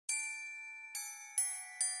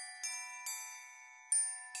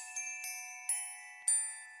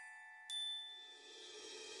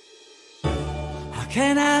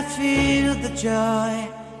can I feel the joy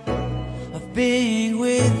of being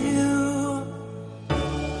with you?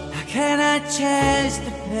 How can I chase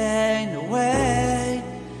the pain away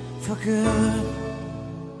for good?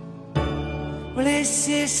 Well, this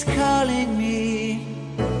is calling me,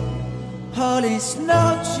 all is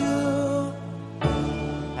not true.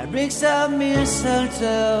 I bring some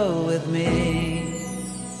mistletoe with me.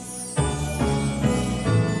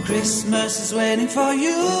 Christmas is waiting for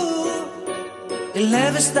you. It'll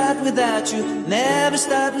never start without you, never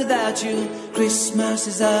start without you. Christmas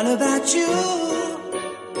is all about you.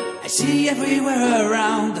 I see everywhere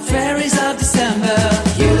around the fairies of December.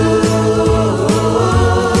 You,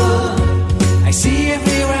 I see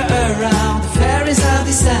everywhere around the fairies of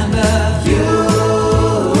December. You,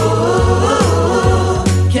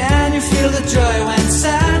 can you feel the joy when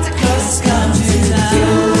Santa Claus has come to town?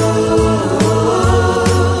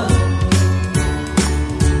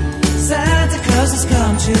 Santa Claus has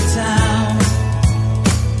come to town.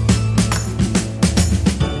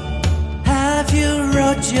 Have you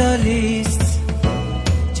wrote your list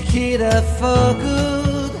to hit up for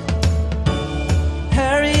good?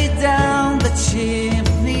 Hurry down the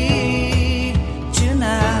chimney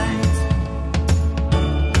tonight.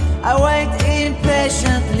 I wait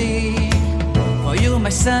impatiently for you, my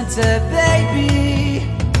Santa baby.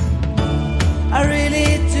 I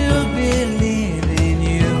really do believe in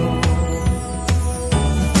you.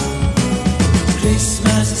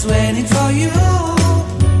 Christmas is waiting for you.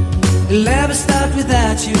 It'll never start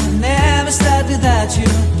without you, never start without you.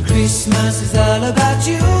 Christmas is all about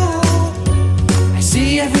you. I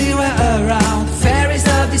see everywhere around the fairies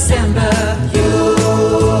of December. You,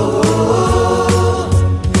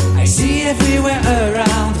 I see everywhere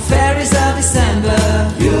around the fairies of December.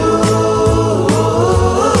 You,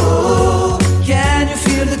 can you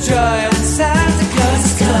feel the joy when Santa Claus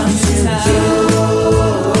has come to town?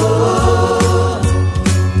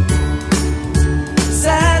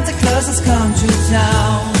 Santa Claus has come to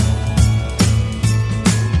town.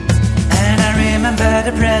 And I remember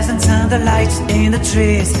the presents and the lights in the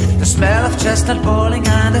trees, the smell of chestnut boiling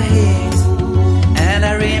on the heat. And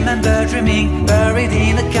I remember dreaming, buried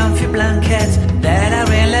in a comfy blanket that I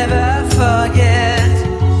will never forget.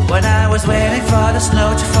 When I was waiting for the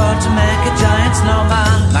snow to fall to make a giant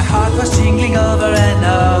snowman, my heart was jingling over and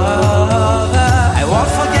over. I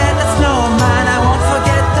won't forget the snowman, I won't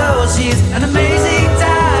forget those years, an amazing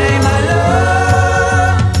time I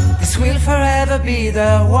love. This will forever be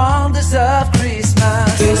the wonders of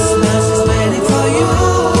Christmas.